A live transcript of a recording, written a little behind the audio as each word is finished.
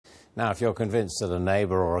Now, if you're convinced that a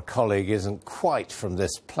neighbour or a colleague isn't quite from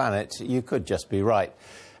this planet, you could just be right.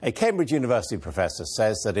 A Cambridge University professor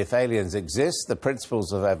says that if aliens exist, the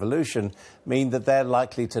principles of evolution mean that they're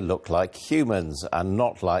likely to look like humans and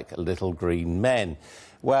not like little green men.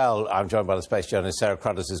 Well, I'm joined by the space journalist Sarah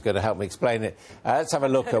Cruddas, who's going to help me explain it. Let's have a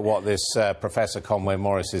look at what this Professor Conway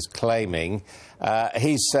Morris is claiming.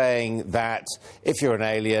 He's saying that if you're an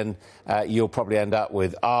alien, you'll probably end up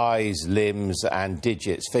with eyes, limbs and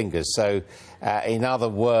digits, fingers. So, in other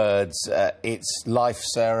words, it's life,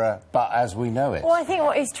 Sarah, but as we know it. Well, I think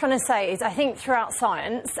what he's trying to say is, I think throughout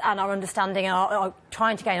science and our understanding, our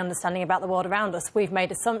trying to gain understanding about the world around us, we've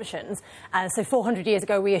made assumptions. So 400 years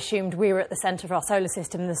ago, we assumed we were at the centre of our solar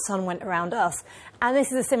system and the sun went around us. And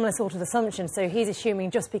this is a similar sort of assumption. So he's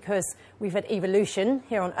assuming just because we've had evolution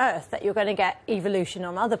here on Earth, that you're going to get evolution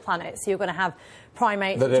on other planets. So you're going to have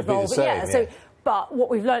primates that evolve. But what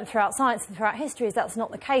we've learned throughout science and throughout history is that's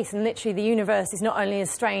not the case. And literally the universe is not only as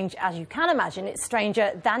strange as you can imagine, it's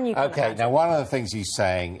stranger than you can imagine. OK, now one of the things he's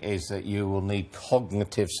saying is that you will need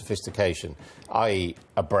cognitive sophistication, i.e.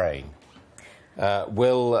 a brain.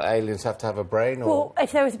 Will aliens have to have a brain? Or? Well,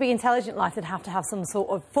 if there were to be intelligent life, they'd have to have some sort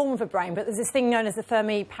of form of a brain. But there's this thing known as the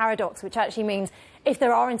Fermi paradox, which actually means if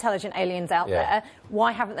there are intelligent aliens out there,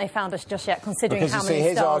 why haven't they found us just yet, considering how many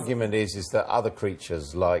his argument is that other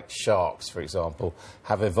creatures, like sharks, for example,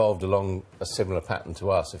 have evolved along a similar pattern to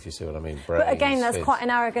us, if you see what I mean. Brains, but again, that's fins. quite an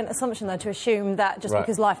arrogant assumption, though, to assume that just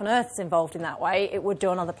because life on Earth is involved in that way, it would do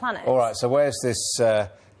on other planets. All right, so where's this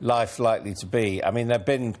life likely to be? I mean, there have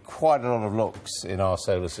been quite a lot of looks in our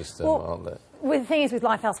solar system, aren't there? Well, the thing is, with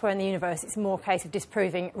life elsewhere in the universe, it's more a case of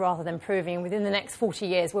disproving rather than proving. And within the next 40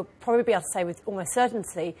 years, we'll probably be able to say with almost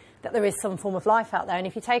certainty that there is some form of life out there. And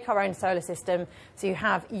if you take our own solar system, so you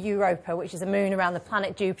have Europa, which is a moon around the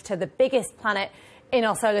planet Jupiter, the biggest planet in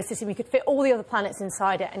our solar system. You could fit all the other planets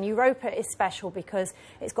inside it, and Europa is special because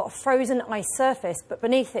it's got a frozen ice surface, but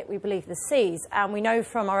beneath it we believe the seas, and we know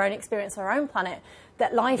from our own experience of our own planet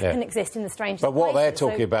that life can exist in the strangest places. But what they're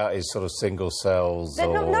talking about is sort of single cells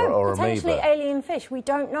or potentially amoeba. Alien fish. We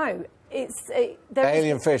don't know.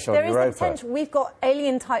 Alien fish on Europa. There is the potential. We've got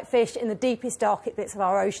alien-type fish in the deepest, darkest bits of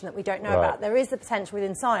our ocean that we don't know about. There is the potential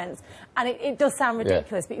within science, and it does sound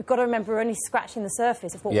ridiculous, but you've got to remember we're only scratching the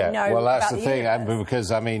surface of what we know well, that's about the thing,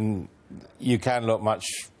 because, I mean, you can look much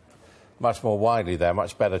more widely there,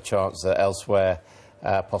 much better chance that elsewhere,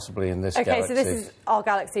 possibly in this galaxy. OK, so this is our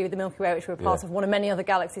galaxy with the Milky Way, which we're part of one of many other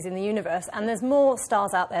galaxies in the universe, and there's more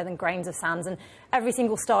stars out there than grains of sand, and every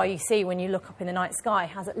single star you see when you look up in the night sky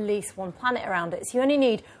has at least one planet around it. So you only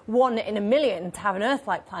need 1 in a million to have an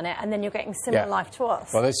Earth-like planet, and then you're getting similar life to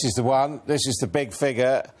us. Well, this is the one. This is the big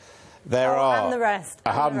figure. There are and the rest,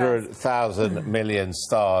 100,000 million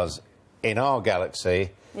stars in our galaxy.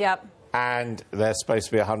 Yep. And there's supposed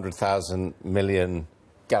to be 100,000 million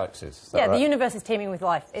galaxies. Yeah, right? The universe is teeming with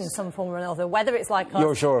life in some form or another, whether it's like us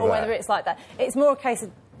You're sure of or that? whether it's like that. It's more a case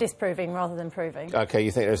of disproving rather than proving. OK,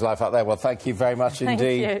 you think there's life out there? Well, thank you very much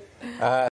indeed. Thank you.